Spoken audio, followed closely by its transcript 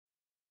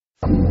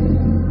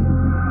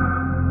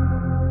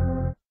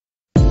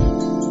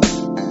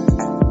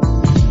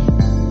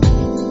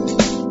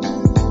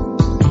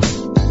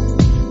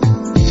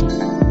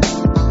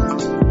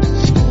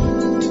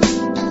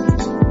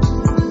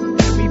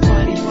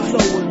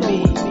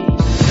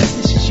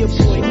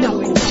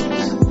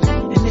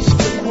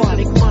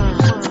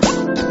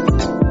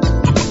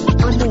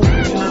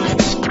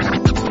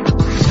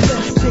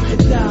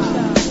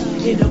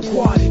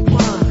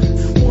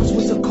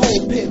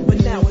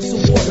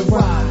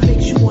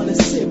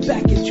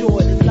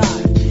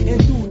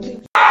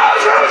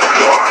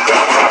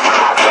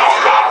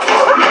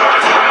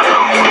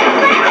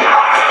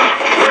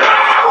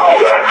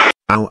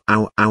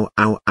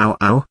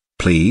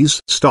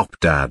Please stop,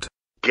 Dad.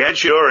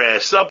 Get your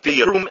ass up to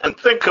your room and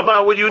think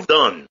about what you've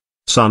done.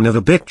 Son of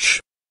a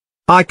bitch.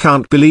 I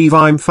can't believe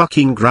I'm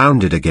fucking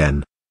grounded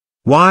again.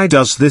 Why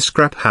does this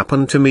crap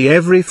happen to me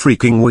every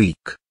freaking week?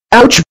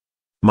 Ouch!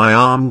 My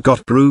arm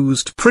got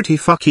bruised pretty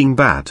fucking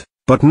bad,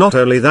 but not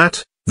only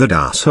that, that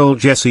asshole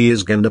Jesse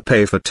is gonna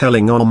pay for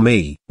telling on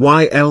me.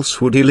 Why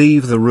else would he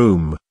leave the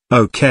room?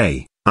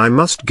 Okay, I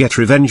must get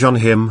revenge on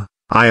him.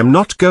 I am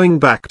not going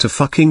back to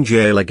fucking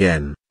jail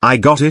again. I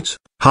got it.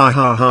 Ha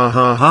ha ha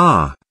ha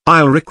ha.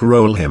 I'll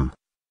rickroll him.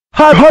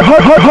 Ha ha ha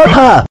ha ha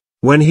ha.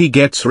 When he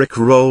gets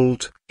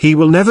rickrolled, he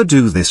will never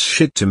do this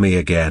shit to me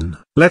again.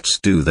 Let's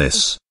do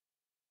this.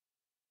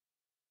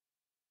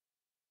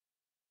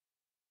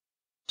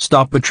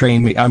 Stop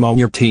betraying me, I'm on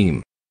your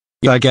team.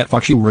 Yeah, I get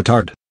fuck you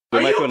retard.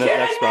 Are you kidding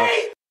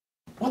me?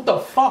 What the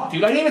fuck,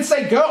 dude? I didn't even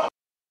say go!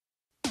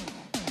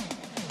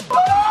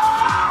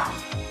 Ah!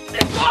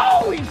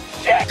 Holy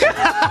shit!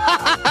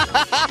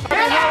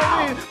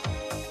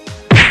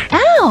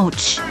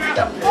 Ouch! Get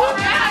the fuck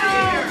out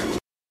of here!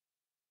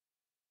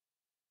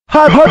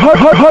 Ha ha ha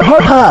ha ha ha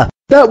ha!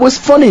 That was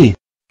funny!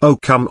 Oh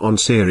come on,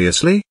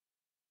 seriously?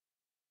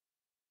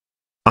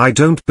 I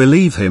don't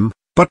believe him,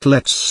 but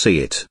let's see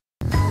it.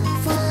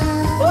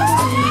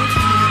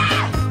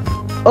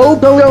 Oh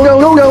no no no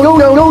no no no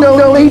no no no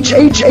no H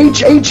H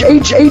H H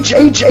H H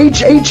H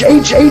H H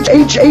H H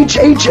H H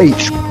H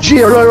H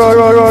G.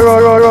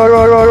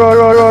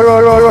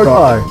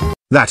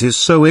 That is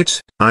so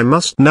it. I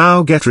must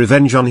now get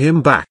revenge on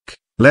him back.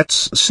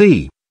 Let's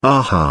see.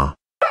 Aha.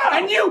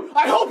 And you!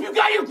 I hope you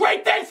got your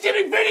great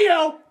Thanksgiving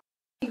video!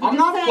 I'm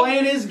not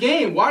playing his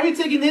game. Why are you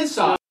taking his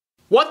side?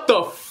 What the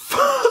f-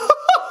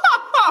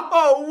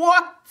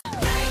 What?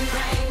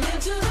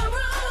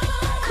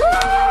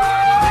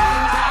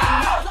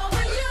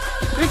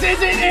 This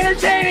isn't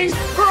entertaining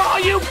for all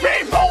you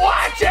people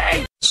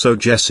watching! So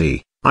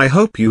Jesse, I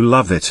hope you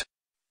love it.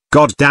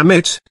 God damn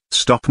it,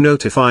 stop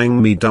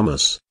notifying me,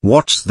 dumbass.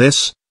 What's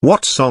this?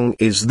 What song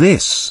is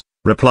this?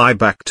 Reply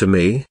back to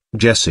me,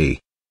 Jesse.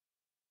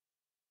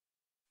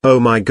 Oh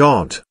my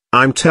god,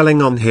 I'm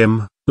telling on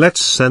him.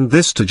 Let's send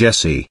this to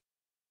Jesse.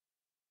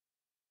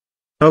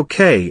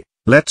 Okay,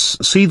 let's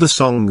see the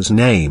song's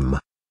name.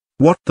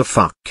 What the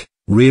fuck,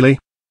 really?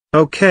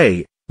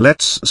 Okay,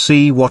 let's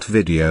see what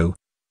video.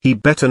 He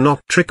better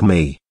not trick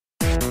me.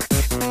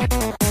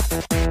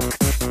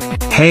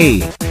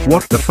 Hey,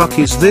 what the fuck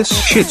is this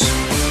shit?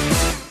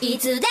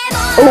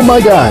 Oh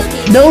my god!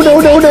 No no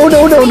no no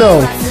no no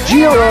no!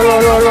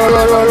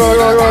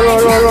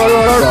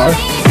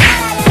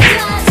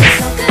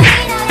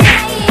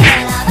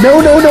 No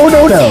no no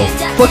no no!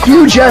 Fuck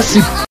you, Jesse!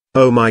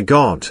 Oh my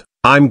god,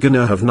 I'm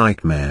gonna have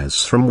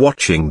nightmares from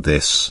watching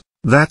this.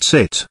 That's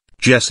it,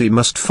 Jesse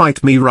must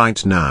fight me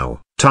right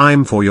now.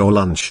 Time for your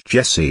lunch,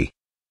 Jesse.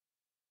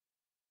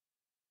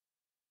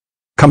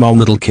 Come on,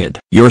 little kid.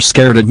 You're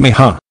scared of me,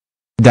 huh?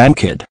 Damn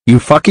kid, you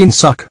fucking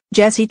suck.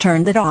 Jesse,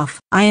 turned it off.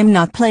 I am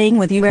not playing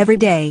with you every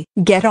day.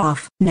 Get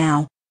off,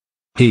 now.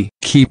 He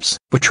keeps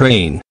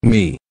betraying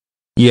me.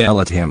 Yell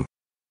at him.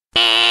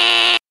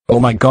 Oh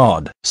my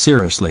god,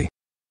 seriously.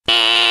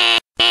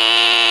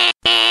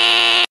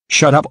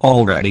 Shut up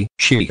already,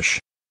 sheesh.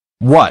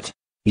 What?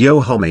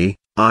 Yo homie,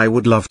 I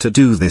would love to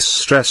do this,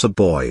 stressor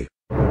boy.